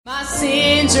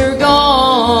sins are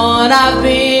gone, I've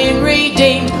been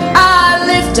redeemed. I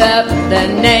lift up the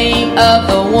name of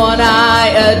the one I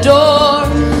adore.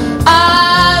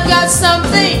 I've got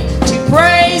something to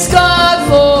praise God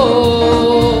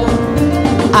for.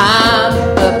 I'm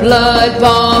a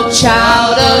blood-bought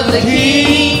child of the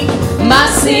King. My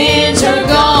sins are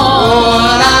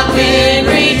gone, I've been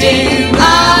redeemed.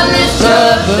 I lift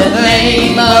up the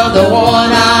name of the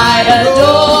one I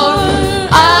adore.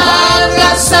 I've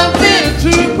got something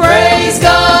to praise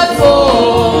God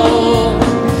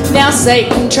for. Now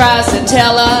Satan tries to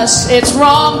tell us it's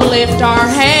wrong to lift our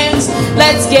hands.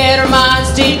 Let's get our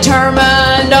minds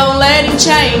determined, don't let him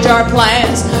change our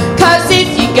plans. 'Cause if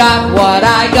you got what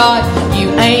I got, you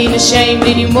ain't ashamed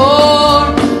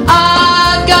anymore.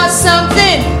 I've got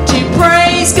something to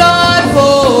praise God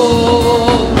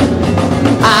for.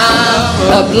 I'm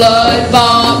a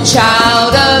blood-bought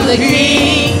child of the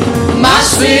King. My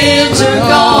sins are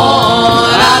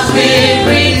gone, I've been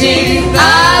redeemed.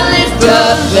 I lift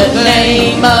up the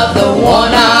name of the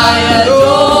one I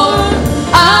adore.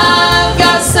 I've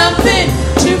got something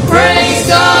to praise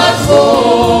God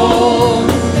for.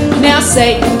 Now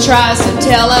Satan tries to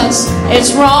tell us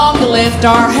it's wrong to lift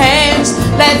our hands.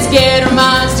 Let's get our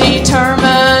minds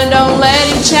determined, don't let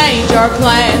him change our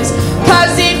plans.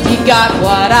 'Cause if you got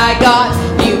what I got,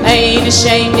 you ain't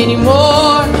ashamed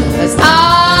anymore. 'Cause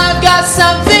I've got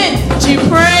something to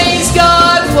praise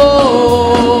God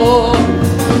for.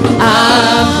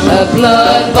 I'm a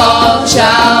blood-bought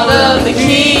child of the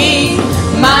King.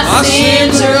 My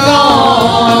sins are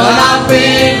gone, I've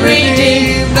been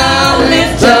redeemed. I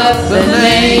lift up the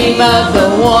name of the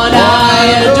one I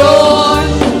adore.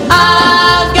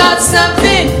 I've got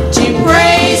something to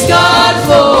praise God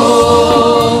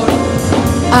for.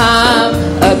 I'm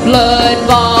a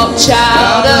blood-bought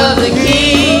child of the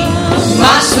King.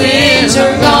 My sins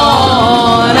are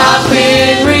gone, I've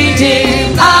been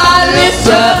redeemed. I lift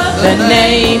up the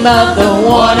name of the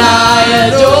one I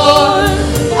adore.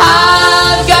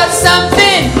 I've got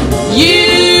something,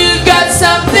 you've got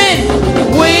something,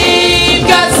 we've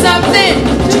got something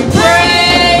to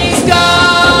praise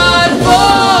God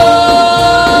for.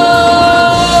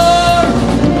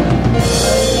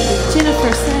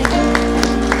 Jennifer, sing.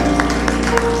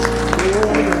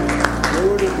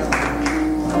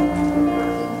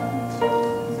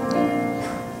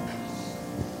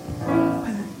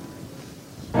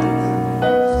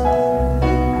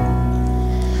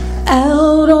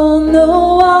 Out on the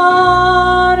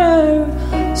water,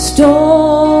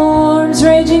 storms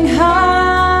raging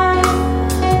high.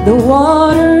 The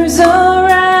waters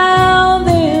around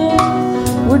them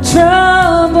were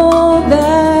troubled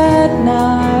that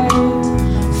night.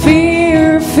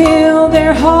 Fear filled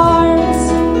their hearts.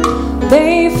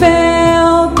 They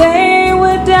felt they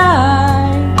would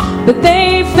die, but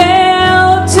they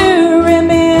failed to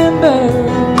remember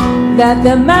that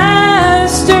the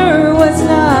Master was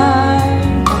nigh.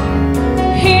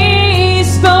 He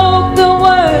spoke the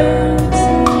words,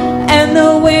 and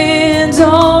the winds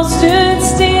all stood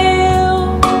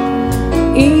still.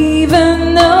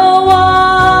 Even the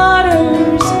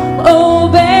waters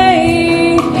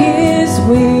obeyed his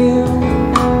will.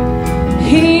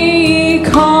 He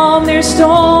calmed their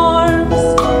storms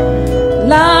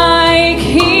like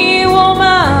he will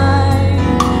mine.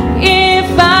 If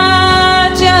I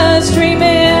just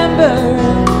remember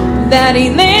that he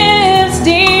lives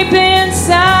deep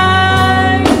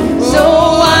inside. So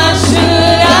why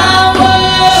should I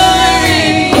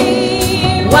worry?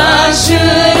 Why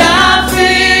should I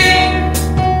fear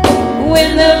when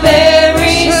the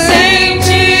very same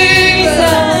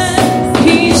Jesus,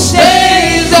 he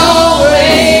stays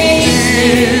always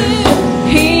near.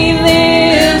 He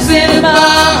lives in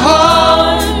my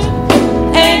heart,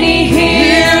 and he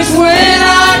hears when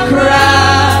I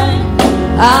cry.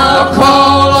 I'll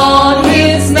call on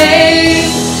his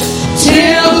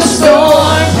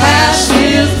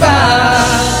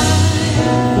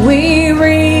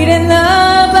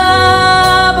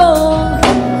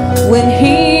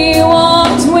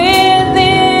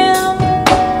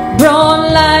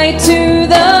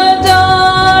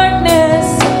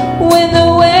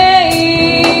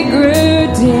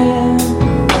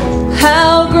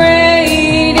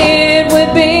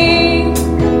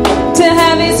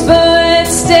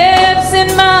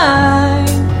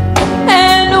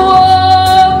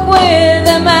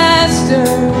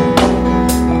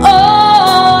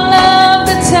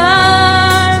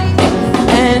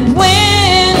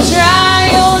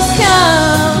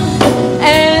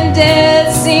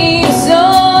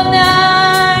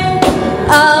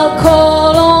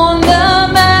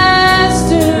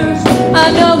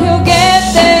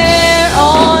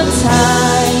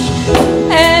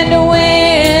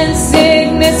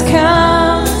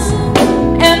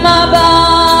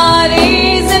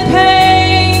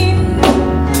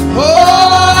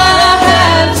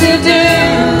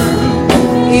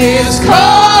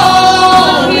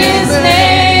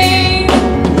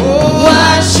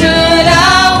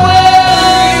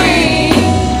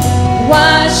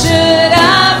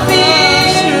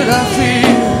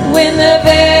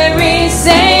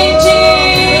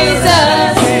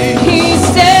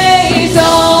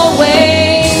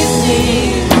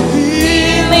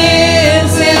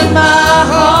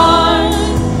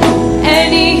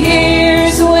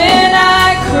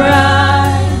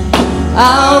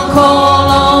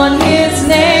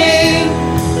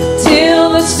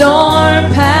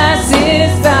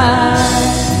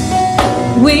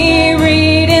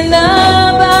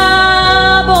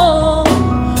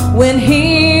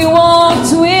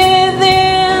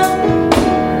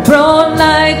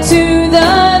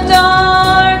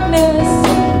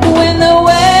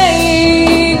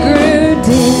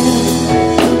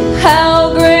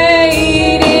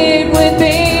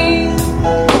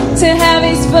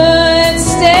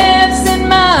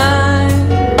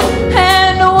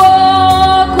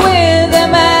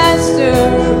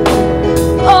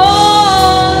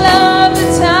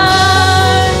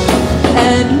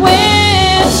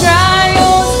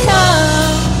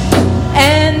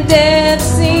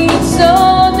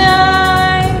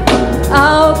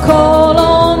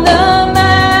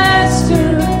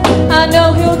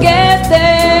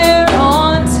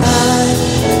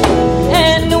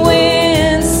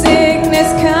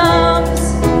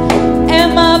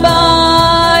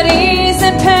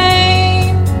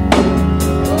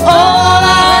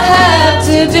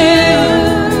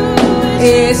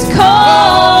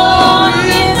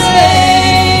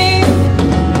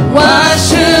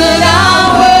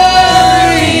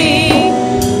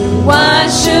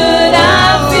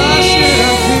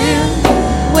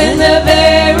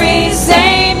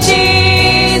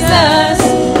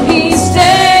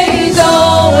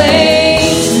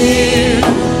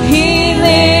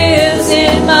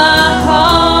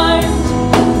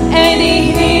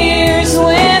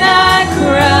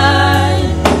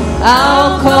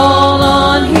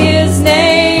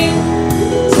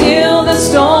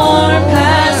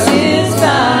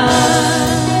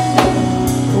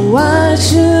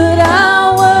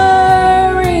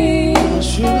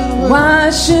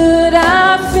should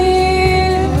I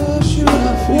fear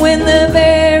when the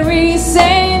very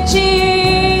same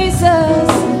Jesus,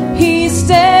 He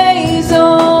stays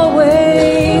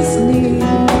always near.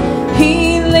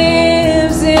 He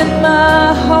lives in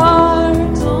my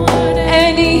heart,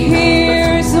 and He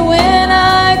hears when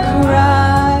I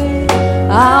cry.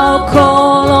 I'll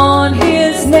call on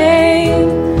His name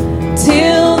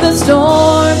till the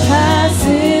storm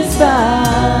passes by.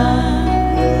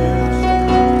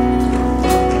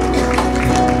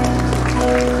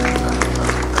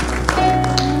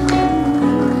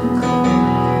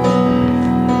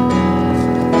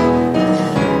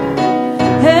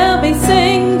 Help me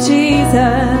sing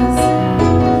Jesus.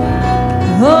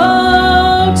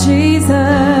 Oh,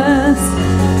 Jesus,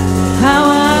 how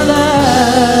I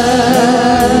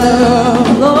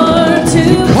love, Lord, to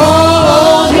call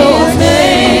on His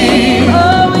name.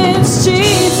 Oh, it's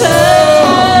Jesus.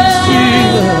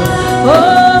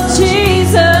 Oh,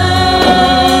 Jesus,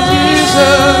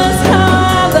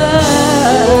 how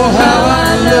I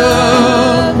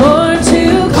love, Lord, to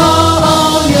call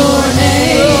on Your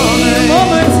name. One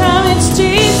more time, it's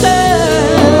Jesus.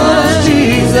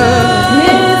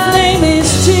 His name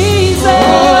is Jesus. Oh,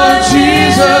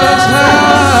 Jesus, how I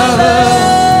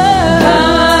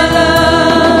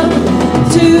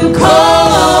love to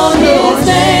call on His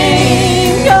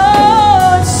name.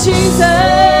 Oh, it's Jesus,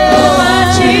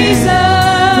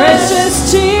 precious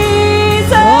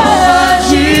Jesus.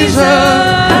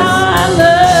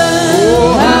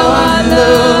 How I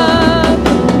love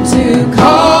to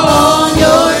call on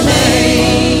Your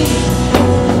name.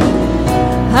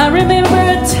 I remember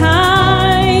a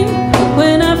time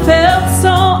when I felt so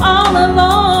all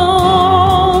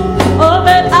alone. Oh,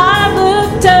 but I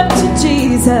looked up to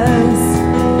Jesus,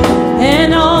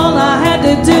 and all I had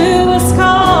to do was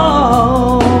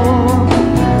call.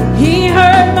 He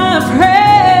heard my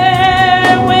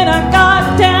prayer when I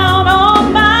got down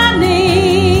on my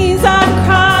knees. I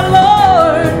cried,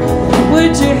 Lord,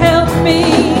 would You help me?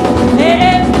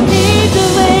 And He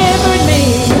delivered me.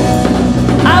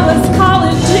 I was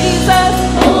calling Jesus.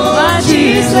 I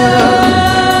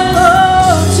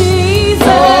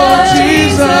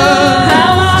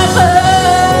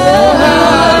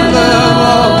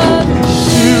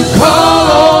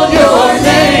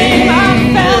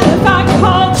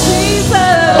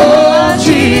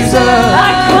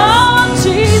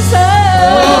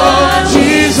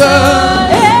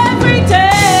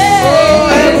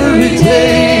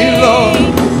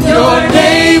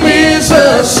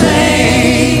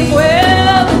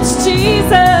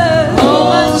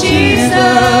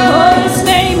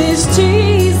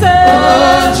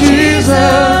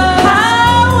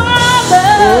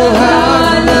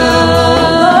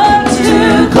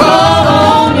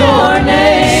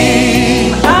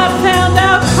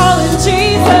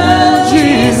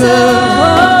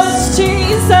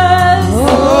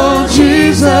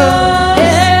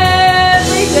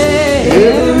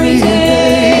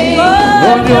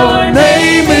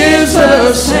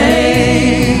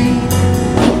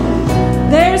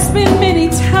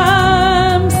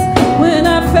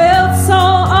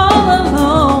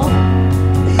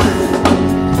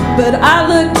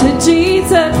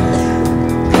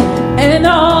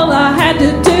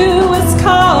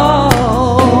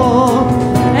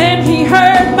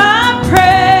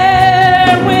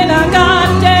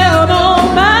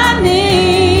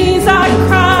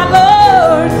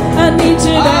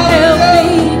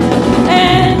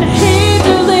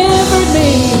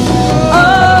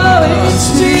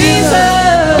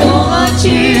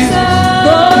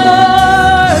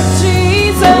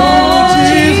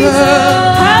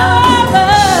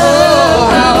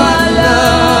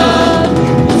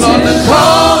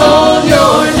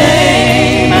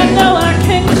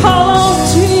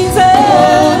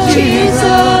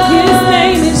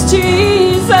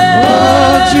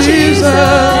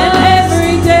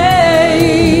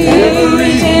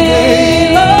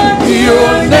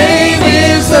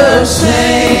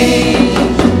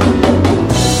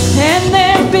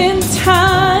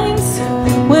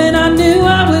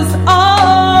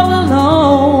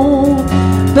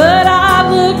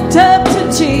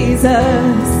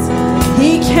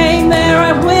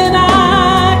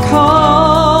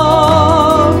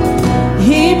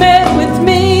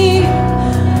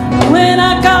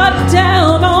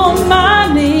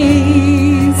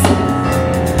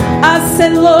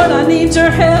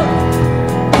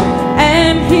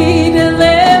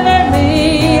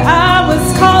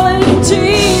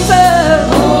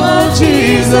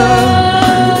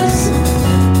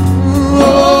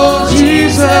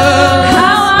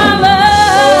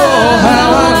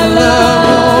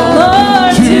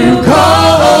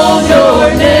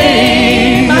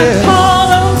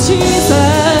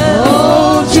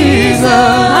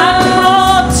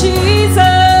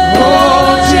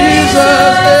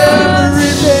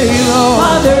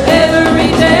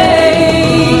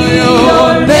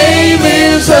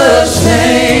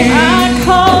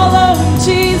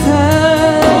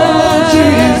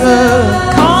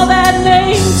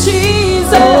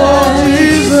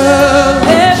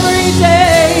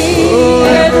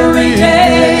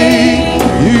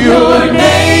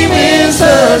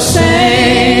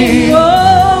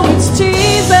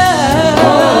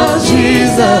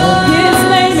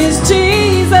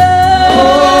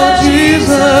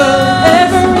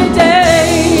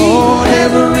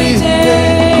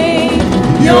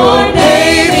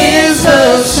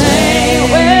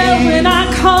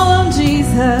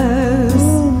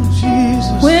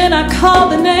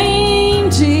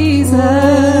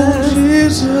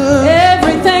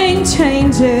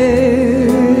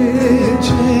changes.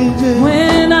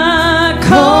 When I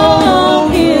call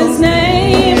His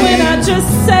name, when I just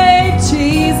say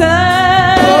Jesus.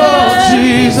 Oh,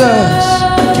 Jesus.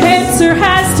 Cancer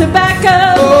has to back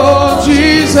up. Oh,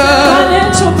 Jesus.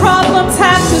 Financial problems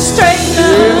have to straighten up.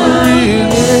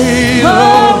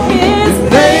 Oh, His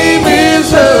name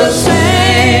is the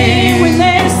same. When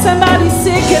there's somebody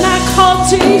sick and I call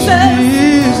Jesus,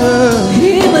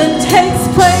 healing takes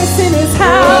place in His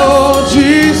house. Oh,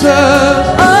 Jesus. Oh,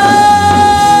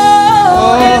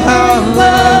 how I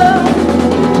love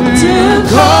to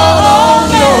call on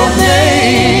Your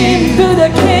name. Buddha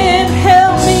can't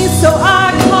help me, so I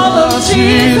call on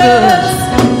Jesus.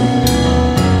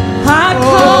 I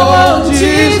call on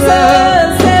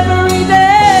Jesus every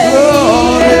day,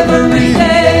 every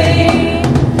day.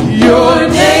 Your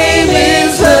name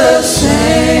is the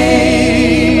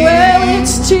same. Well,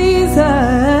 it's Jesus.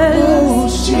 Oh,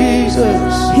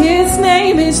 Jesus. His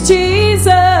name is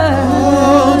Jesus.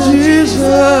 Oh,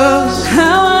 Jesus.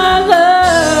 How I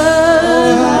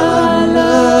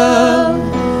love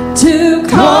to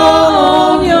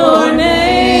call on Your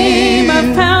name.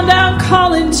 I found out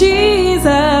calling Jesus.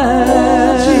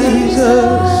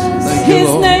 Thank you, His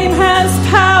Lord. name has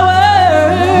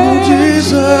power. Oh,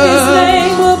 Jesus. His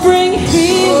name will bring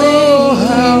healing. Oh,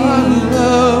 how I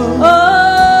love Oh,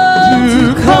 to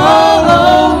call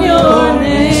on Your Your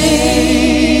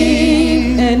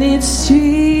name. And it's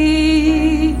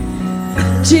Jesus.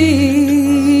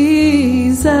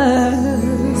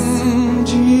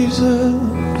 Jesus.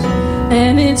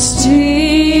 And it's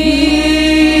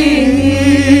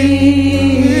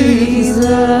Jesus.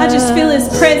 I just feel His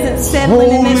presence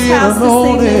settling in this house this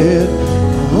evening.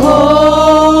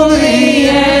 Holy,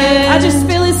 I just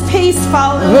feel His peace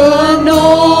falling.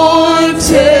 Anointed.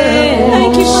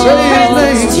 Thank you for Your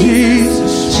presence,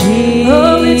 Jesus.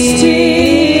 Oh, it's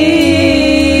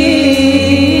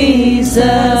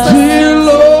Jesus. Dear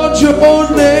Lord, Your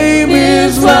name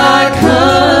is like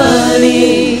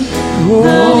honey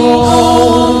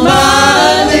on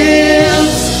my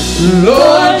lips.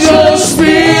 Lord, Your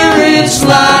Spirit's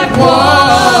like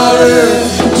water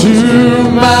to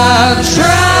my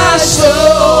dry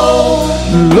soul.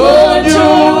 Lord,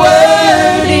 Your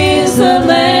word is a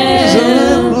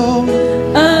lamp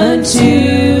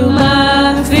unto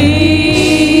my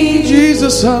feet.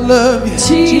 Jesus, I love you.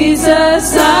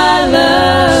 Jesus, I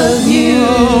love you.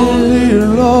 Oh, dear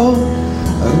Lord,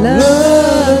 I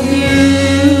love you.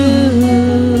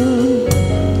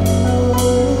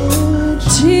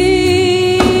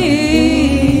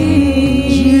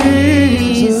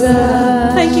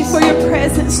 Jesus. Thank you for Your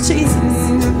presence, Jesus.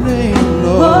 Name,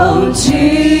 Lord. Oh,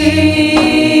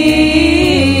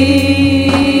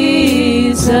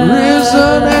 Jesus.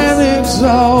 Risen and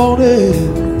exalted.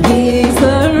 He's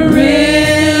the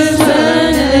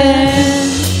risen and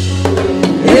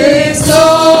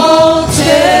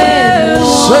exalted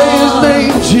one. Say His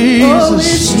name, Oh, Jesus.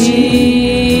 it's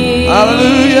Jesus.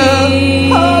 Hallelujah.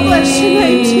 Oh, bless Your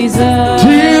name, Jesus.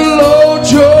 Dear Lord,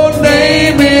 Your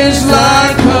name is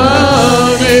like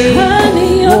honey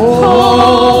Honey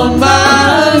on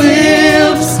my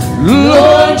lips.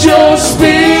 Lord, Your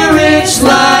Spirit's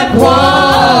like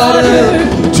water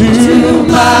to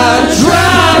my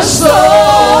dry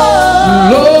soul.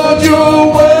 Lord,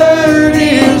 Your word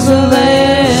is a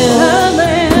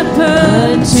lamp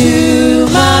unto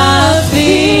my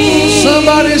feet.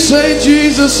 Somebody say,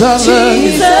 Jesus, I love you.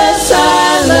 Jesus, I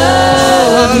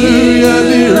love you. Hallelujah,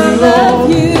 dear I love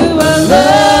Lord. you. I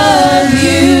love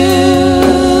you.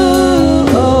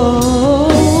 Oh,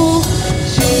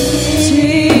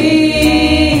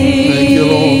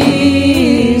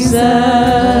 Jesus.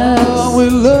 Oh, we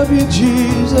love you,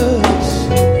 Jesus.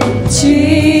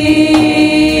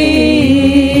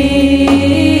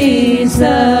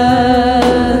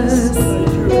 Jesus,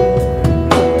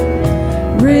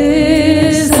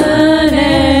 risen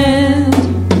and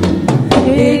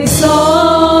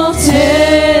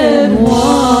exalted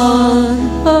one.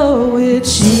 Oh,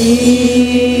 it's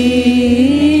Jesus.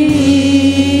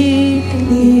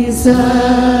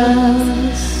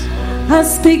 I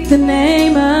speak the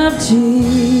name of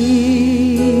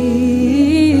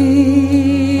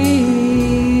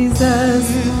Jesus.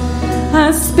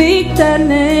 I speak that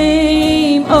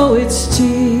name. Oh, it's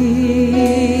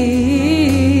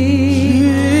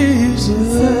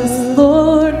Jesus.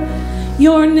 Lord,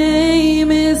 Your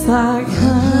name is like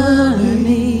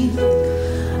honey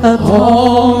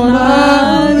upon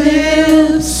my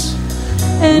lips,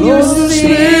 and Your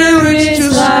Spirit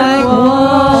is like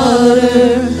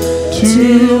water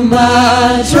to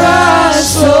my dry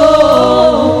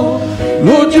soul.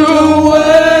 Lord, Your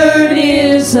word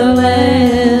is a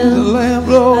lamp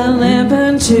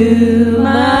unto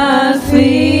my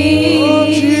feet. Oh,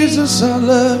 Jesus, I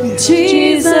love you.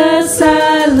 Jesus,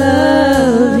 I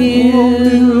love you. Oh,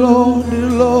 dear Lord, dear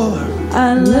Lord.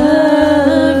 I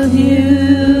love you.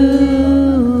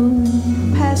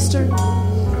 Pastor,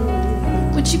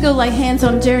 would you go lay hands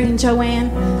on Jerry and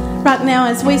Joanne right now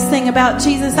as we sing about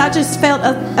Jesus? I just felt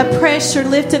a pressure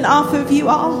lifting off of you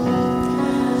all.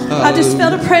 I just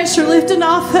felt a pressure lifting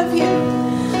off of you.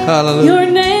 Hallelujah. Your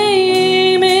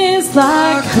name is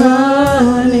like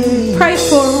honey. Pray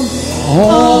for them.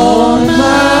 On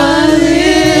my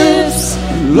lips,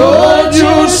 Lord,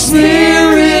 your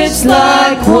spirit's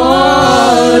like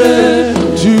water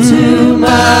to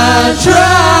my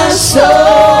dry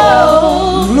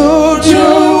soul. Lord,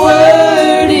 your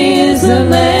word is a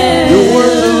lamp. Your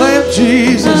word is a lamp,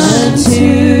 Jesus,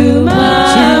 Unto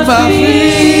my feet.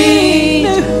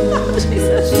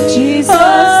 Jesus, I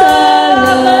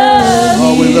love you.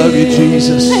 Oh, we love you,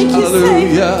 Jesus. Thank you,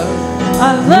 Hallelujah.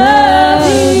 I love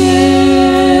you.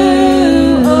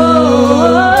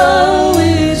 Oh,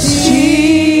 it's Jesus.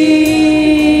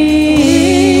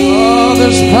 Oh,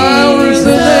 there's power in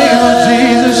the name of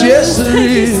Jesus. Yes, there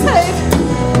is.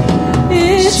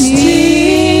 It's Jesus.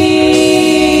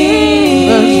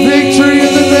 There's victory in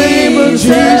the name of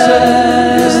Jesus.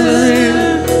 Yes, there is.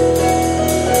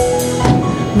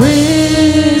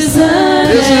 Risen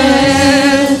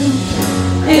and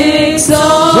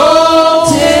exalted.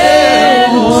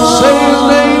 Say his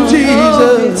name,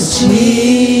 Jesus. Jesus.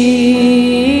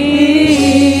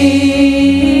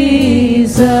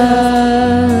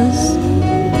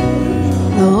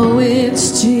 Oh, it's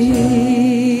Jesus.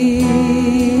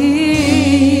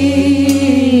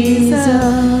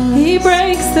 He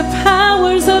breaks the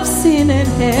powers of sin and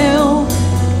hell.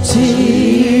 Jesus.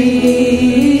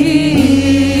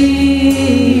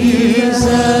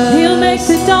 He'll make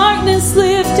the darkness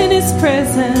lift in his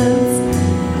presence.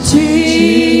 Jesus.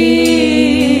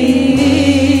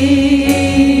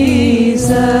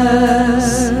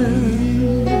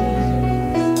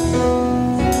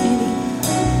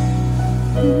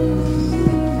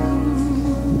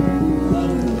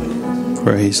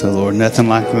 Praise the Lord. Nothing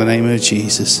like the name of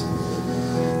Jesus.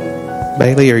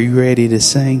 Bailey, are you ready to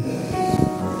sing?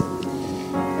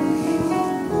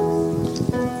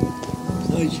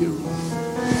 Thank you.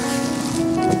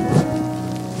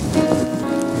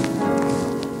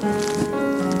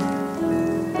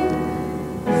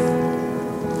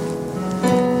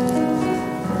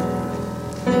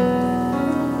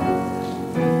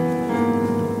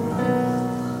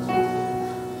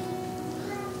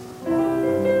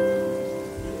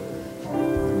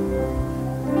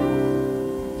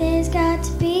 There's got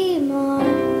to be more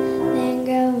than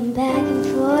going back and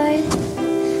forth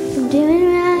from doing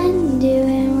right and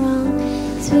doing wrong.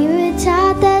 'Cause we were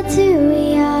taught that's who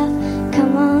we are.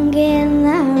 Come on, get in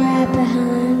line right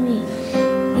behind me.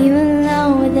 You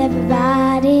alone with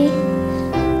everybody.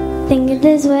 Think if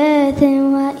there's worth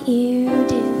in what you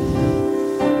do.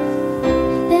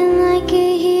 Then like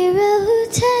a hero who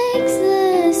takes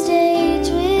the stage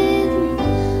with me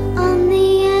on the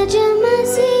edge of my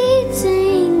seat,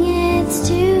 saying it's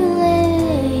too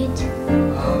late.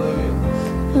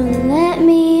 Well, let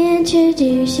me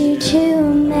introduce you to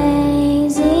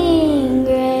amazing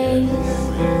grace.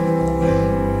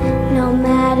 No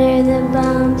matter the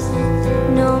bumps,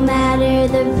 no matter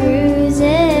the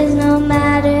bruises, no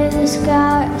matter the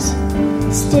scars,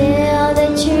 still the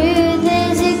truth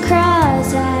is the cross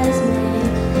has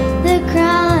made, the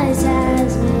cross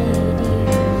has made you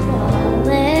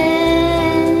flawless.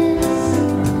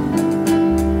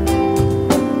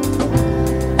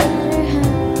 No matter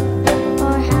how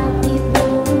or how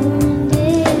people wound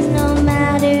is, no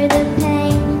matter the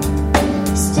pain,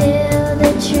 still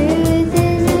the truth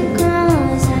is the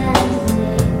cross has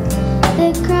made,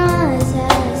 the cross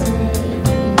has made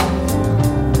you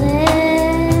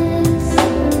flawless.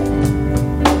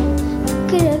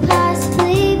 Could it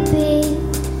possibly be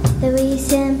that we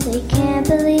simply can't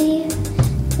believe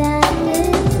that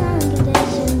this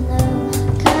unconditional love,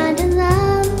 kind of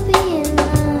love, being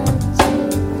loved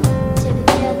to be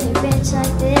filthy rich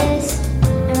like this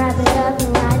and wrap it up in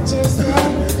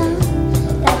righteousness? Oh,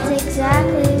 that's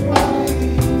exactly what it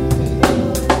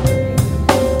is.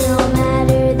 No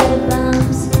matter the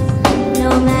bumps, no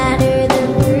matter the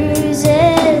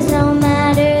bruises, no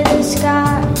matter the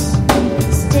scars,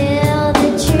 still the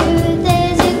truth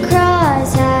is the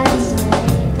cross has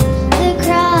made, the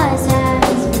cross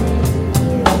has made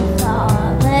you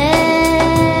flawless.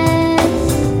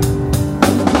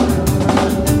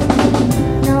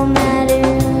 No matter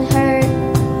the hurt,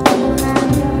 no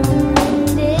matter the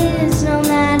wound is, no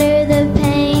matter the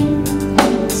pain,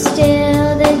 still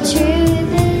the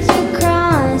truth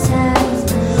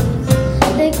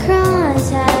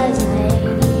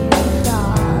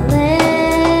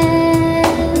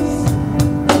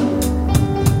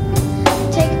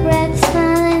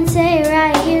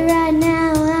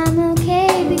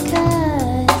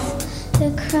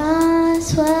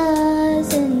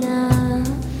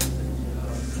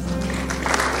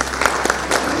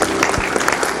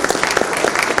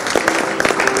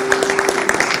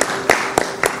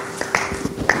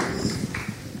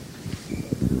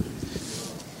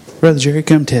Brother Jerry,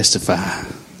 come testify.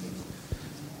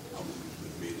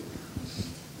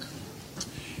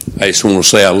 I just want to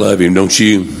say I love him, don't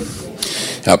you?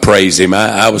 I praise him.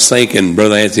 I was thinking,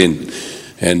 Brother Anthony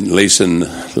and Lisa,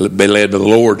 and be led by the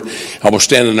Lord. I was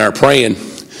standing there praying,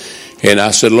 and I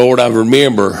said, Lord, I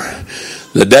remember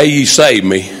the day you saved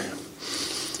me.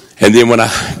 And then when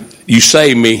you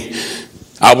saved me,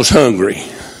 I was hungry.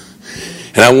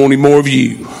 And I wanted more of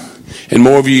you and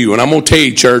more of you. And I'm going to tell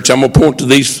you, church, I'm going to point to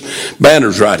these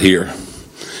banners right here.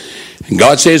 And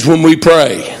God says when we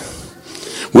pray,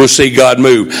 we'll see God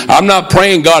move. I'm not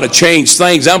praying God to change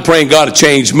things. I'm praying God to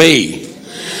change me.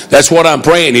 That's what I'm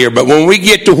praying here. But when we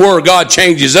get to where God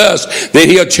changes us, then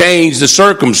He'll change the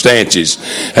circumstances.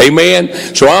 Amen.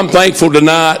 So I'm thankful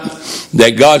tonight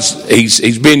that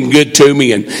He's been good to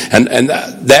me, and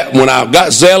that when I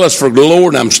got zealous for the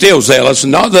Lord, and I'm still zealous,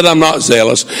 and not that I'm not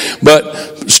zealous,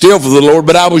 but still for the Lord,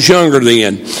 but I was younger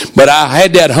then. But I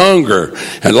had that hunger,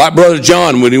 and like Brother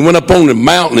John, when he went up on the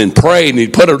mountain and prayed, and he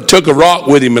took a rock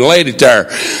with him and laid it there,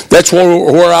 that's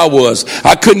where I was.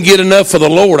 I couldn't get enough for the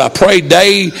Lord. I prayed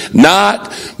day, night,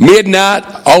 midnight,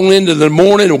 all into the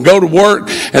morning, and go to work,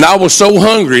 and I was so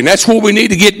hungry, and that's where we need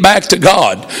to get back to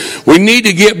God. We need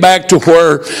to get back to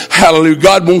where, hallelujah,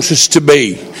 God wants us to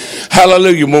be.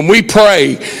 Hallelujah. When we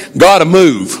pray, God will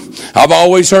move. I've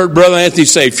always heard Brother Anthony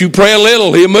say, if you pray a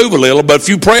little, He'll move a little. But if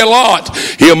you pray a lot,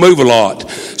 He'll move a lot.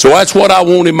 So that's what I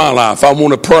want in my life. I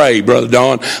want to pray, Brother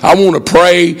Don. I want to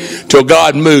pray till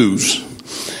God moves.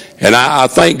 And I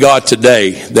thank God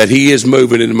today that He is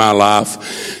moving into my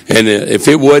life. And if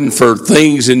it wasn't for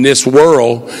things in this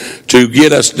world to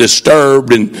get us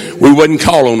disturbed, and we wouldn't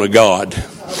call on a God.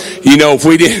 You know, if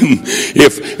we didn't,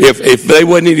 if there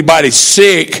wasn't anybody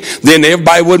sick, then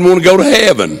everybody wouldn't want to go to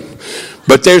heaven.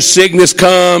 But there's sickness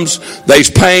comes, there's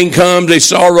pain comes, there's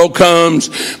sorrow comes,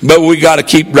 but we got to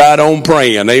keep right on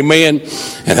praying. Amen.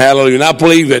 And hallelujah. And I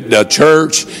believe that a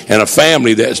church and a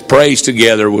family that prays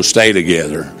together will stay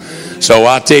together. So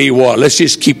I tell you what, let's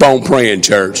just keep on praying,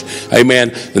 church.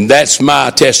 Amen. And that's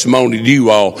my testimony to you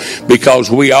all, because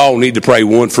we all need to pray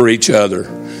one for each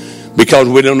other. Because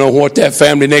we don't know what that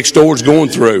family next door is going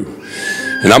through.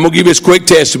 And I'm going to give you this quick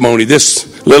testimony.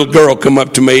 This little girl come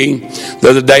up to me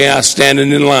the other day. I was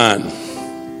standing in line.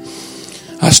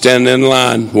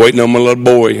 Waiting on my little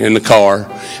boy in the car.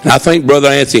 And I think Brother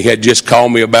Anthony had just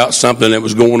called me about something that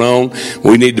was going on.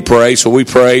 We need to pray, so we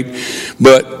prayed.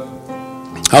 But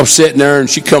I was sitting there, and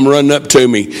she come running up to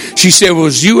me. She said,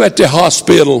 was you at the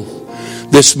hospital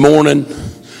this morning?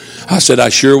 I said, I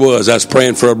sure was. I was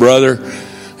praying for a brother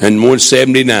and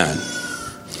 179.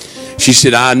 She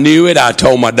said, I knew it. I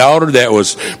told my daughter that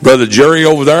was Brother Jerry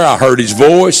over there. I heard his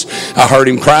voice. I heard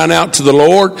him crying out to the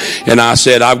Lord. And I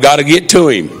said, I've got to get to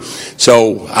him.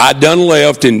 So I done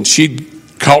left, and she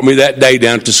caught me that day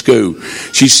down to school.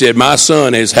 She said, my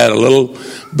son has had a little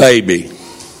baby,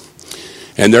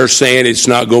 and they're saying it's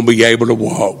not going to be able to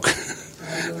walk.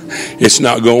 It's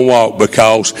not going to walk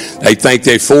because they think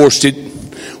they forced it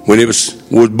when it was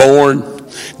born,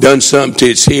 done something to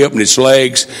its hip and its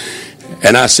legs.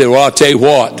 And I said, well, I'll tell you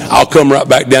what, I'll come right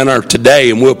back down there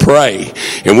today, and we'll pray,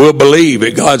 and we'll believe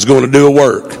that God's going to do a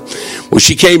work. Well,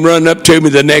 she came running up to me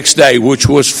the next day, which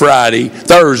was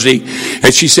Thursday,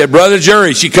 and she said, Brother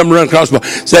Jerry, she come running across my,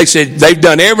 so they said, they've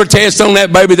done every test on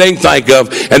that baby they can think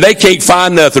of, and they can't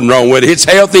find nothing wrong with it. It's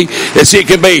healthy as it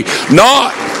can be.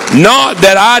 Not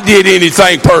that I did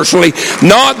anything personally,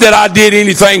 not that I did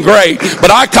anything great, but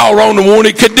I called on the one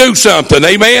that could do something.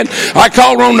 Amen. I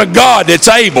called on the God that's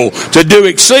able to do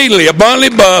exceedingly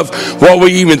abundantly above what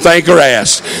we even think or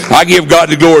ask. I give God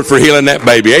the glory for healing that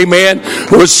baby. Amen.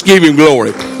 Let's give Him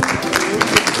glory. Thank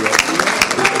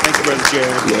you, Brother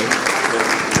Jerry.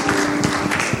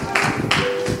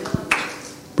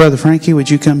 Brother Frankie, would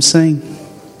you come sing?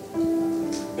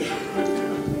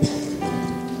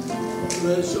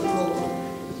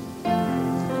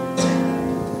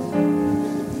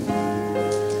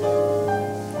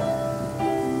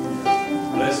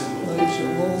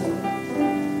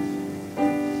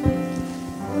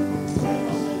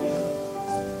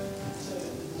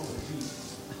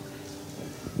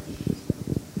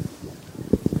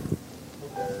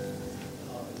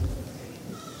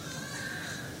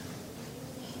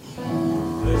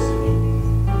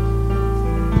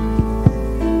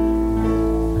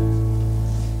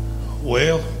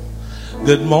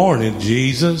 Good morning,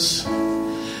 Jesus.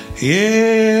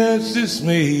 Yes, it's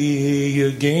me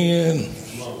again.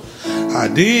 I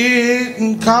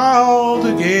didn't call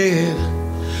to get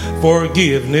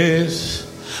forgiveness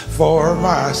for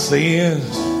my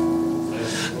sins.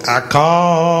 I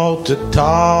called to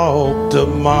talk to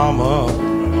Mama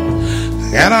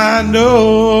and I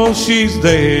know she's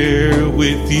there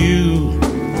with you.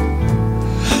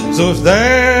 So if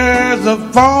there's a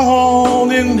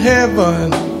phone in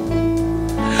heaven,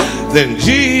 then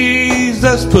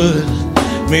Jesus put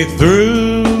me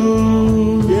through.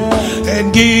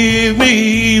 And give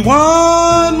me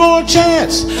one more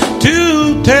chance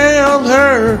to tell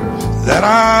her that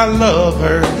I love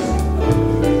her.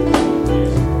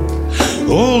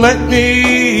 Oh, let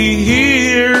me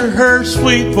hear her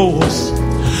sweet voice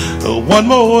one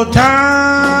more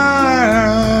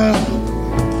time.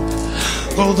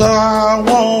 'Cause I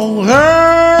want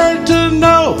her to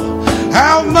know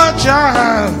how much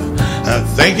I'm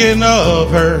thinking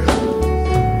of her.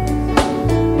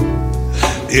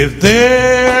 If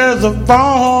there's a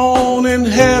phone in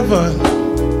heaven,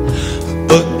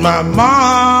 put my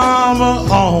mama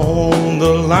on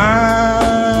the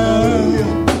line.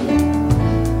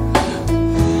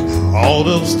 All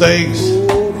those things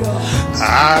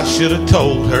I should have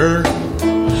told her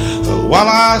while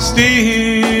I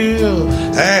still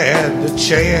had the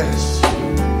chance.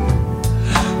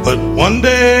 But one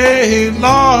day,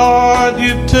 Lord,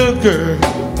 you took her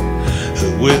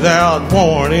without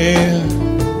warning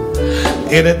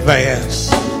in advance.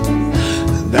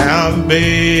 Now I'm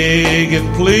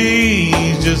begging,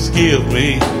 please just give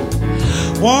me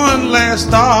one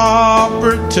last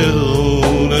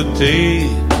opportunity.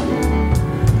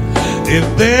 If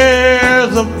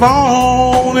there's a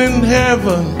phone in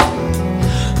heaven,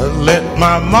 let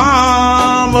my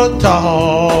mama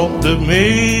talk to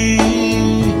me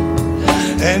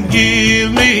and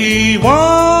give me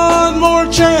one more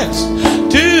chance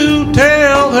to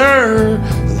tell her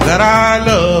that I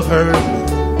love her.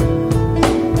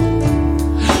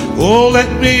 Oh,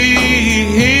 let me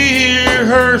hear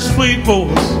her sweet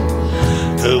voice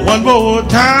one more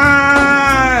time.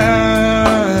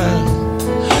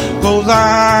 'Cause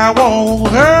I want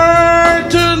her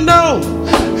to know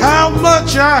how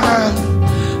much I'm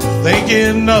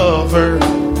thinking of her.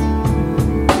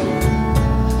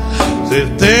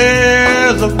 If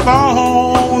there's a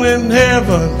phone in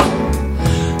heaven,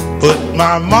 put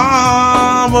my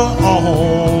mama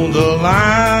on the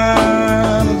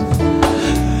line.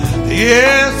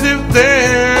 Yes, if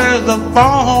there's a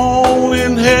phone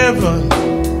in heaven,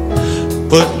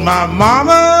 put my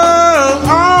mama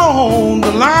on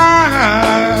the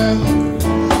line.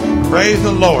 Praise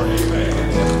the Lord.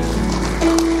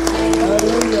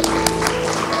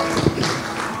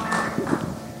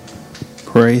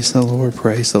 Praise the Lord,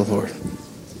 praise the Lord.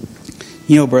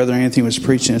 You know, Brother Anthony was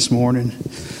preaching this morning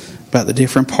about the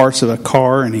different parts of a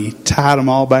car, and he tied them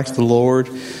all back to the Lord.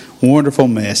 Wonderful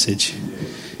message.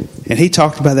 And he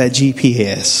talked about that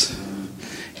GPS.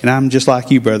 And I'm just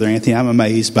like you, Brother Anthony. I'm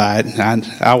amazed by it.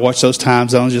 I watch those time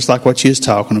zones just like what you was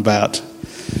talking about.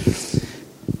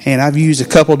 And I've used a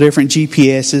couple different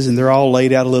GPSs, and they're all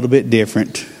laid out a little bit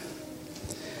different.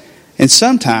 And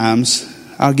sometimes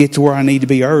I'll get to where I need to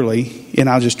be early, and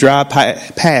I'll just drive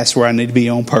past where I need to be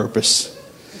on purpose.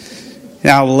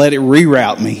 And I'll let it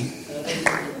reroute me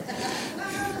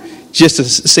just to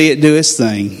see it do its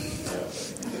thing.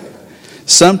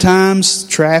 Sometimes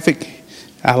traffic,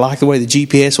 I like the way the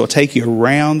GPS will take you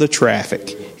around the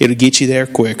traffic. It'll get you there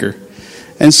quicker.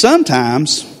 And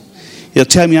sometimes it'll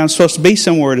tell me I'm supposed to be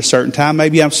somewhere at a certain time.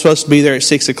 Maybe I'm supposed to be there at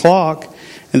 6 o'clock.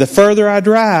 And the further I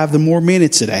drive, the more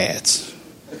minutes it adds,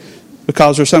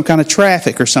 because there's some kind of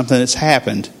traffic or something that's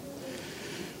happened.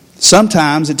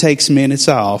 Sometimes it takes minutes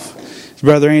off.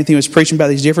 Brother Anthony was preaching about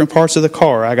these different parts of the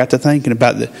car. I got to thinking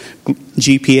about the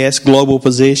GPS, Global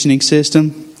Positioning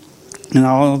System. And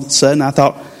all of a sudden I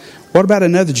thought, what about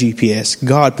another GPS,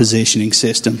 God Positioning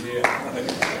System?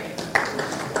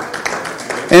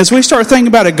 And as we start thinking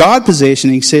about a God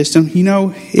Positioning System, you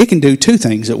know, it can do two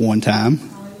things at one time.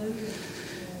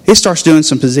 It starts doing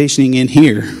some positioning in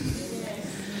here.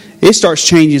 It starts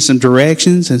changing some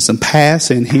directions and some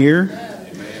paths in here.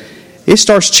 It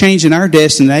starts changing our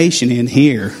destination in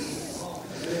here.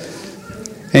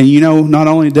 And you know, not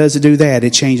only does it do that,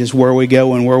 it changes where we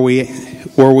go and where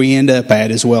we end up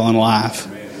at as well in life.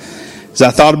 As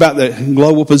I thought about the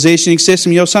global positioning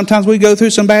system, you know, sometimes we go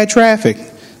through some bad traffic.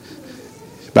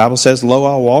 The Bible says, "Lo,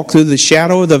 I'll walk through the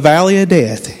shadow of the valley of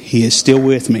death. He is still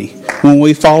with me." When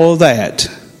we follow that,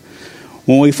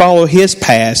 when we follow His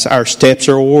paths, our steps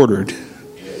are ordered.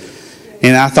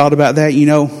 And I thought about that, you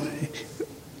know,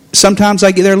 sometimes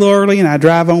I get there a little early and I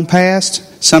drive on past.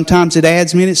 Sometimes it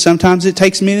adds minutes, sometimes it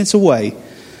takes minutes away.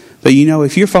 But you know,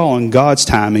 if you're following God's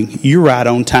timing, you're right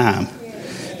on time.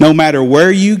 No matter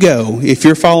where you go, if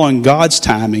you're following God's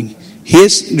timing,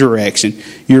 His direction,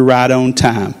 you're right on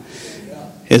time.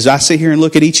 As I sit here and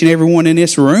look at each and every one in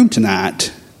this room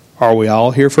tonight, Are we all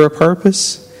here for a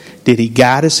purpose? Did He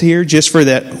guide us here just for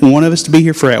that one of us to be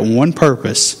here for that one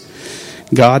purpose?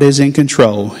 God is in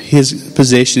control. His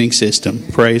positioning system.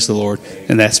 Praise the Lord.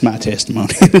 And that's my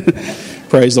testimony.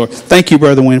 Praise the Lord. Thank you,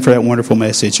 Brother Wynn, for that wonderful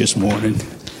message this morning.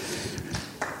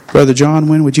 Brother John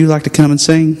Wynn, would you like to come and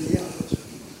sing?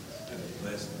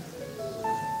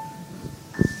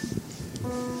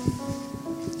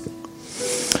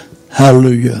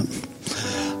 Hallelujah.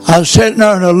 I was sitting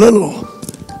there and a little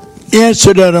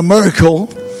incident, a miracle,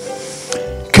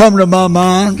 come to my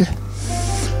mind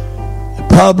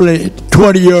probably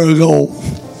 20 years ago.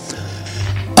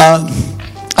 I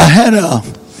had a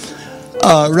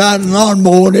riding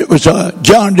lawnmower, and it was a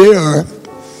John Deere,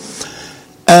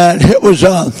 and it was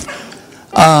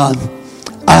I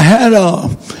had a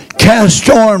cast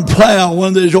iron plow, one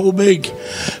of those old big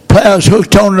plows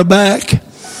hooked on the back,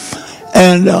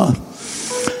 and I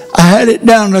had it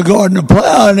down the garden of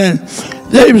plow, and then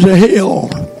there was a hill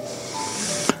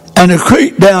and a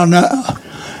creek down there.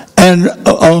 And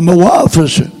my wife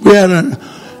we had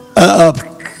a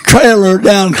trailer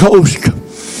down coast,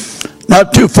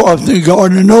 not too far from the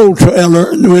garden, an old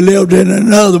trailer, and we lived in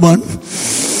another one.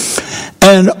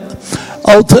 And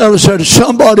old fella said,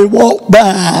 somebody walked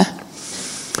by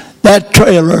that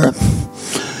trailer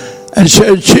and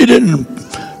said she didn't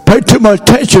pay too much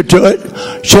attention to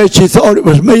it. Said she thought it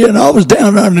was me, and I was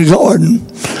down there in the garden.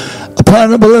 I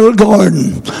planted a little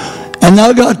garden, and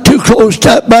I got too close to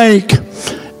that bank,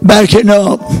 backing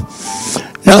up,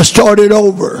 and I started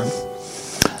over,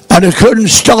 and I couldn't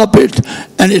stop it,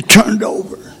 and it turned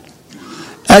over.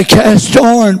 That cast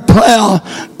iron plow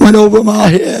went over my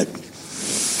head,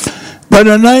 but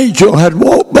an angel had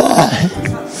walked by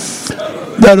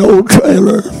that old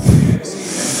trailer,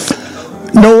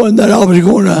 knowing that I was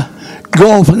going to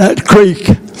go off in that creek,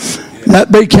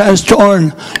 that big cast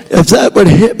iron, if that would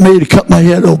hit me to cut my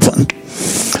head open.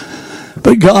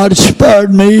 But God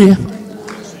spared me.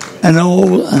 And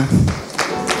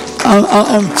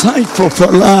I'm thankful for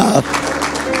life.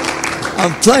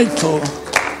 I'm thankful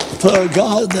for a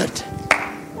God that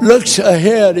looks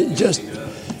ahead.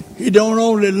 He don't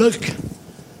only look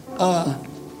out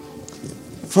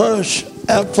for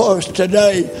us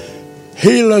today.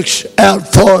 He looks out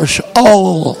for us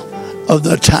all of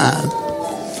the time.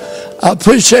 I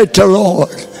appreciate the Lord.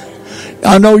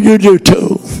 I know you do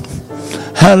too.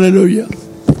 Hallelujah.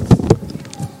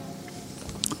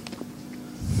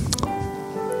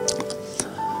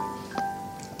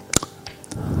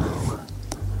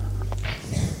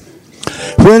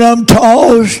 When I'm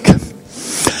tossed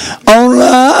on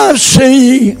the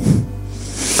sea,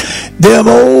 them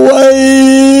old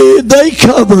waves, they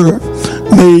cover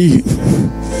me,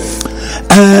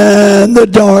 and the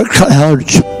dark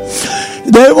clouds,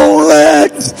 they won't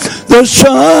let the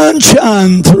sun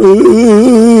shine through.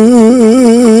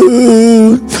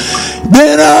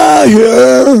 Then I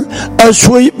hear a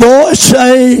sweet voice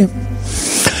say,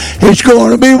 it's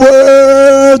going to be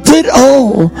worth it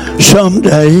all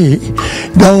someday.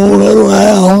 Don't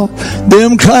allow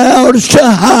them clouds to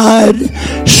hide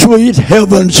sweet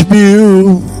heaven's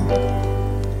view.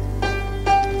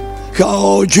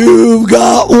 'Cause you've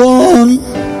got one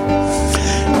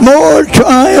more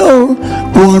trial,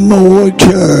 one more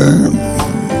cure.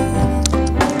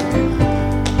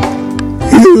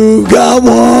 You've got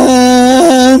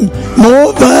one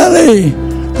more valley,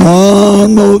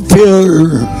 one more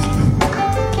fear.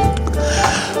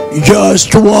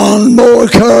 Just one more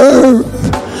curve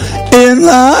in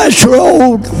life's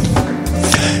road,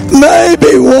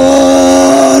 maybe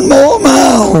one more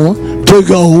mile to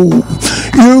go.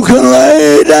 You can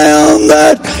lay down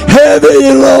that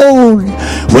heavy load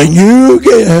when you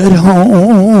get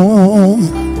home.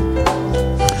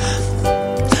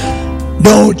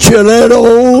 Don't you let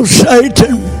old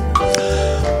Satan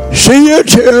see your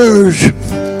tears.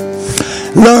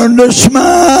 Learn to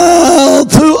smile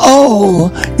through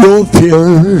all your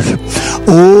fears.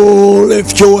 Oh,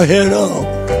 lift your head up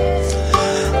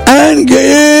and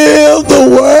give the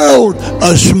world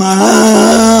a smile.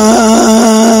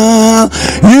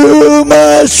 You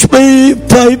must be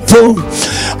faithful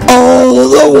all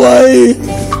the way.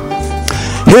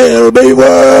 It'll be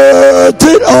worth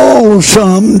it all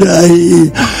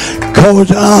someday.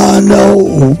 'Cause I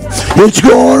know it's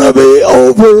gonna be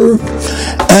over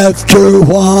after a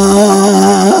while.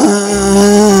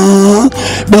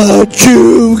 But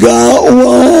you got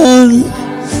one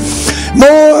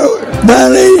more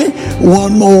valley,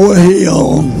 one more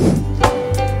hill,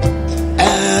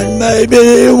 and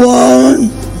maybe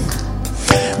one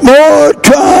more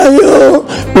trial,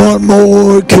 one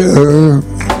more curve.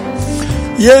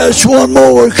 Yes, one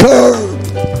more curve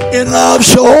in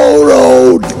life's old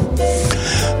road.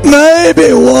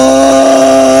 maybe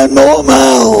one more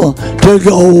mile to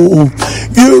go.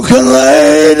 You can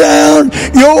lay down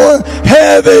your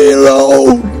heavy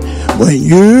load when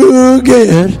you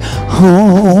get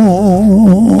home.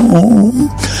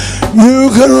 You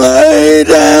can lay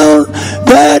down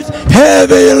that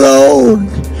heavy load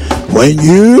when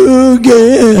you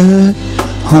get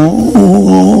home.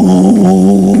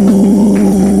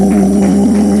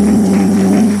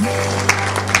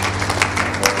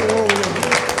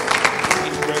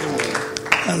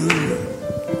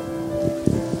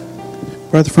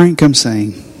 Brother Frank, come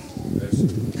sing.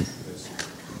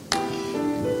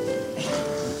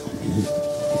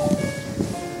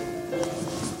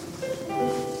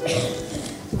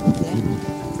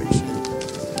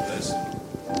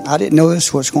 I didn't know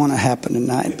this was going to happen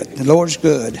tonight, but the Lord's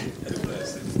good.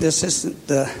 This isn't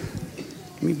the...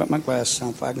 Let me put my glasses on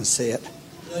if I can see it.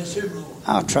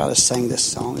 I'll try to sing this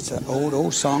song. It's an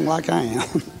old song like I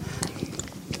am.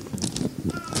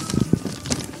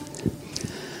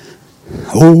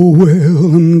 Oh,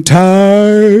 well, I'm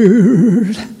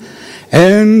tired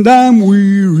and I'm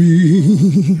weary,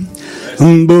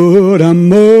 but I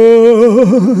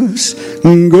must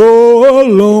go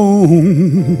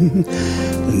along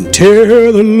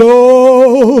until the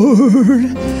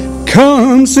Lord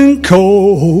comes and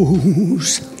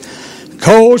calls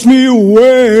me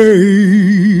away.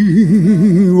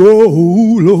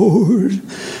 Oh, Lord.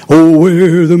 Oh,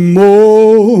 where the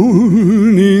morning's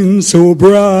so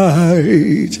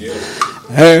bright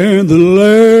and the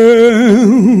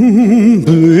lamp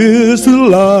is the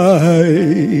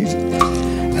light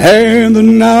and the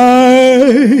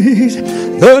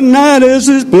night is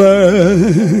as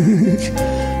black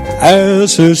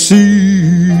as the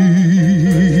sea.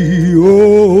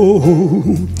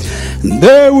 Oh,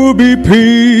 there will be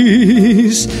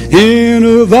peace in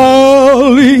a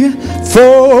valley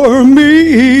for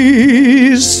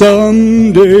me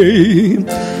someday.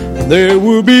 There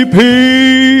will be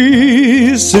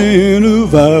peace in a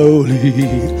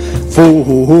valley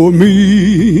for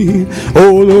me.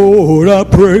 Oh Lord, I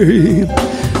pray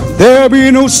there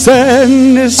be no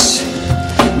sadness,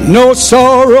 no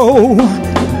sorrow,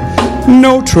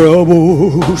 no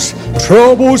troubles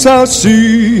I'll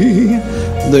see.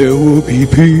 There will be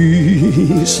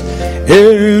peace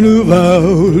in a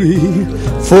valley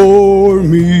for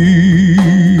me.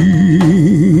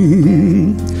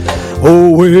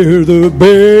 Oh, where the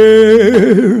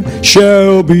bear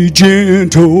shall be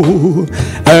gentle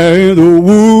and the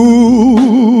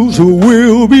wolves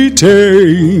will be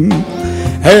tame,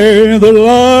 and the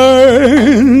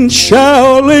lion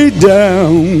shall lay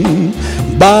down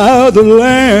by the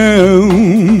lamb,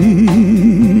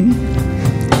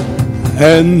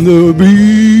 and the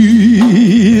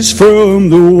beast from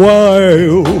the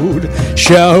wild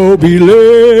shall be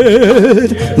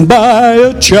led by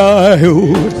a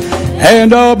child,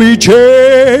 and I'll be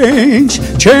changed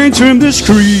from this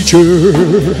creature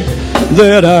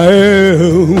that I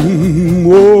am.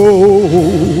 Oh,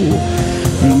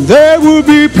 there will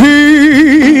be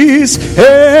peace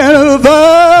in a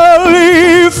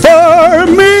valley for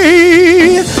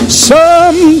me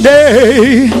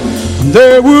someday.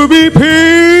 There will be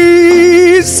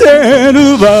peace in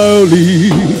a valley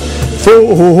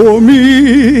for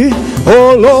me.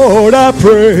 Oh Lord, I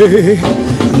pray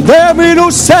there be no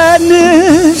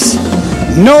sadness,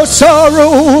 no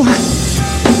sorrow,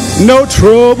 no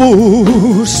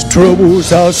troubles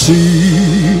I'll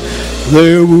see.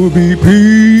 There will be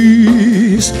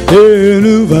peace in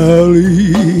a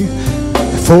valley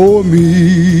for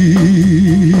me.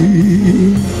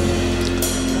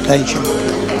 Thank you.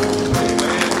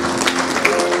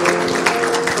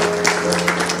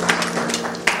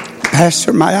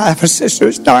 Pastor, I have a sister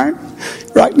who's dying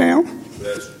right now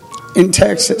in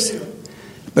Texas.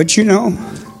 But you know,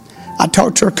 I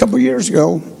talked to her a couple years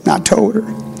ago, and I told her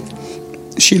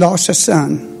she lost a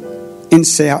son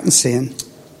out in sin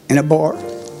in a bar.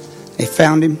 They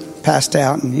found him passed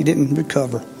out, and he didn't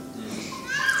recover.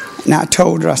 And I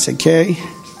told her, I said, Kay,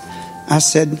 I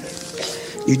said,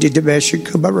 you did the best you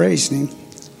could by raising him.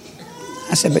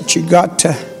 I said, but you got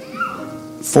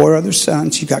 4 other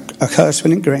sons, you got a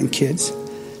husband and grandkids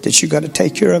that you got to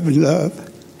take care of and love.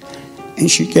 And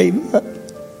she gave up.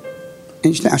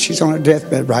 And now she's on her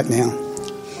deathbed right now.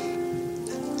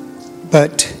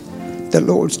 But the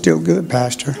Lord's still good,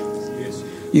 Pastor.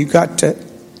 You got to,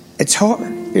 it's hard.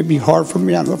 It'd be hard for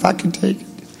me. I don't know if I can take it.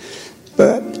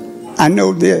 But I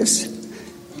know this.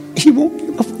 He won't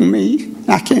give up on me.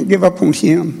 I can't give up on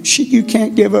him. You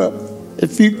can't give up.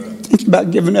 If you think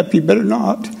about giving up, you better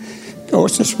not.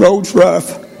 Because this road's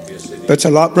rough. But it's a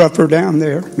lot rougher down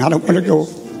there. And I don't want to go.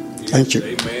 Thank you.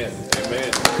 Amen.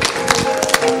 Amen.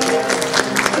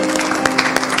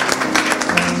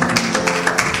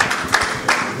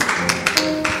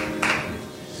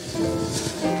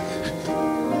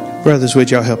 Brothers,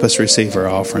 would y'all help us receive our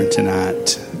offering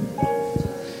tonight?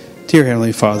 Dear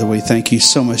Heavenly Father, we thank you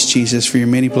so much, Jesus, for your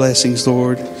many blessings,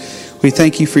 Lord. We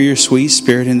thank you for your sweet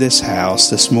spirit in this house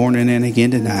this morning and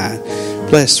again tonight.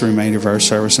 Bless the remainder of our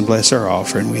service and bless our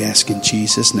offering. We ask in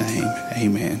Jesus' name.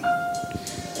 Amen.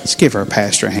 Let's give our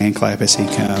pastor a hand clap as he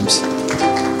comes.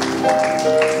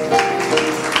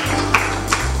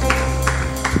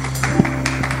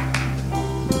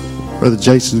 Brother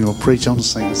Jason's going to preach. I'm going to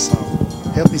sing this song.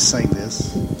 Help me sing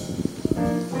this.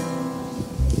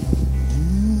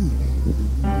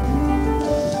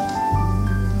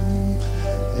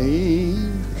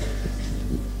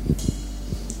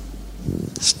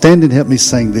 Stand and help me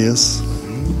sing this.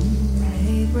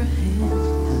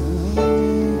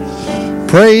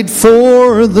 Prayed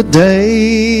for the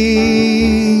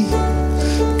day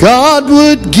God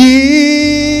would give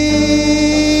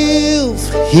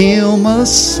him a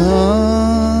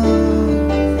son.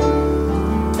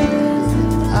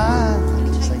 I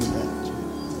can sing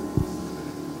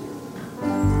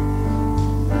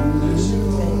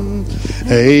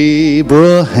that. Abraham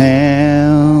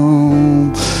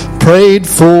prayed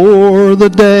for the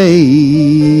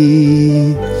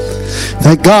day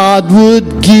that God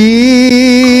would give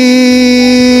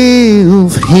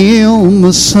him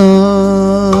a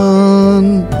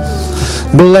son.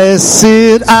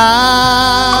 Blessed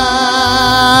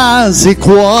Isaac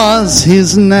was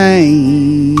his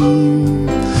name,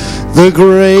 the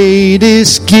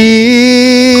greatest gift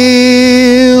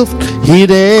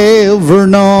he'd ever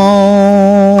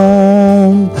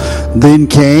known. Then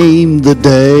came the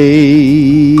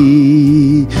day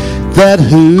that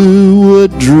who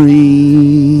would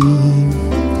dream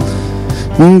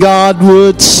God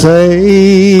would say,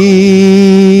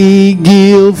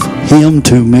 give him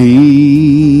to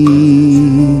me.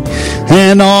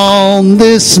 And on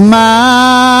this mountain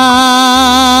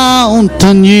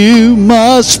you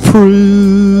must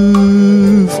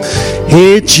prove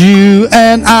it's you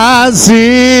and Isaac,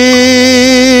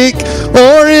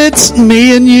 or it's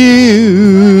me and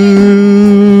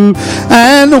you.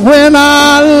 And when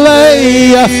I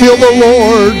lay, I feel the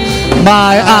Lord,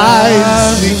 my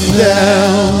eyes sink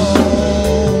down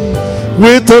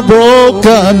with a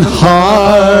broken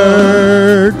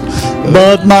heart,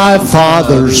 but my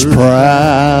Father's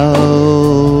proud.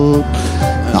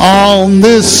 On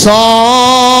this altar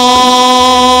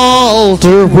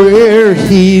where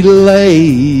he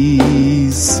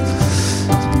lays,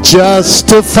 just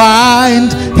to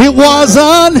find it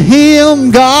wasn't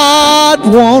him God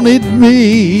wanted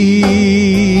me.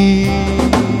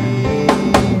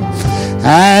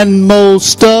 And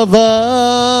most of us,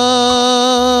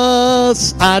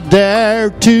 I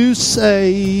dare to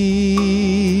say,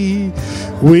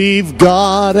 we've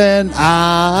got an Isaac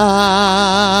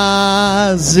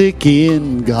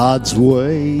in God's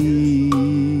way.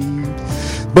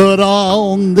 But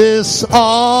on this altar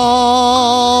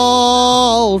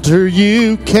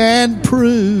you can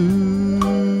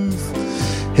prove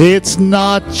it's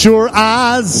not your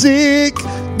Isaac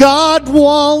God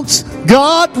wants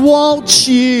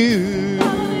you.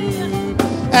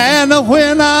 And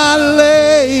when I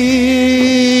lay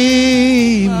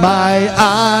my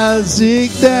Isaac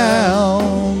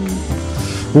down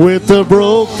with a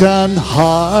broken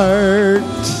heart,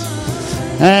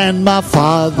 and my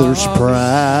Father's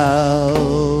proud,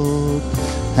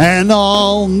 and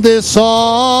on this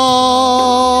altar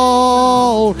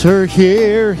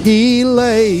here he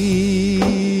lays,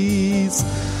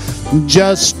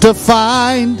 just to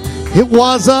find it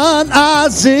wasn't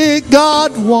Isaac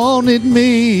God wanted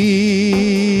me.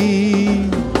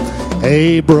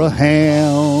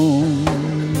 Abraham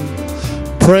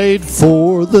prayed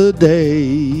for the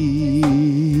day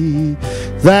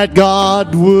that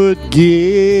God would give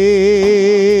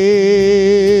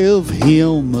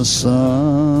him a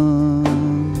son.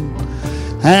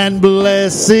 And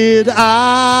blessed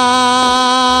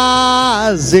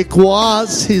Isaac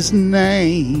was his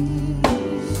name,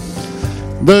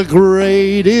 the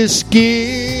greatest gift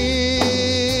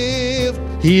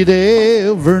he'd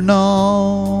ever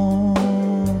known.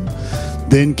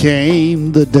 Then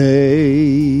came the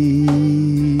day,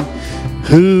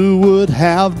 who would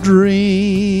have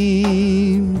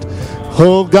dreamed,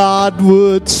 oh, God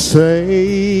would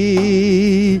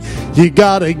say, you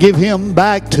gotta give him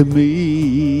back to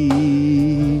me.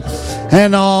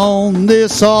 And on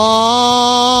this altar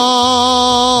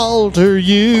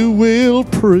you will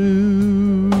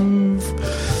prove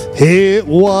it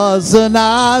was an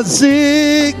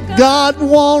Isaac God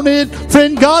wanted.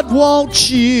 Friend, God wants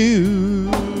you.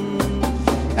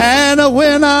 And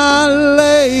when I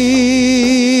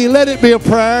lay, let it be a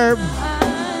prayer.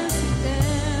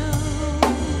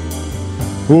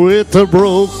 with a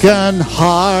broken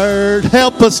heart.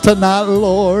 Help us tonight,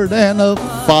 Lord, and a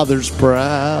father's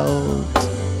proud.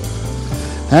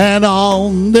 And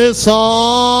on this altar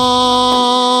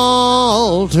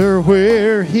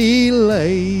where he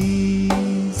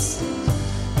lays,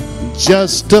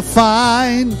 just to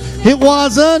find it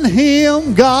wasn't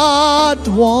him, God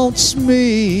wants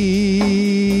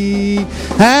me.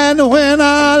 And when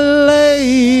I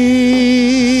lay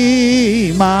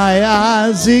my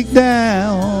Isaac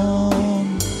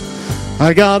down,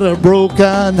 I got a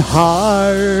broken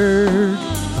heart,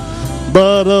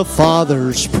 but a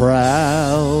father's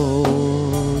proud.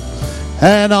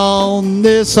 And on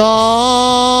this altar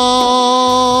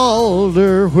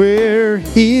where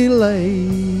he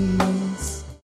lays,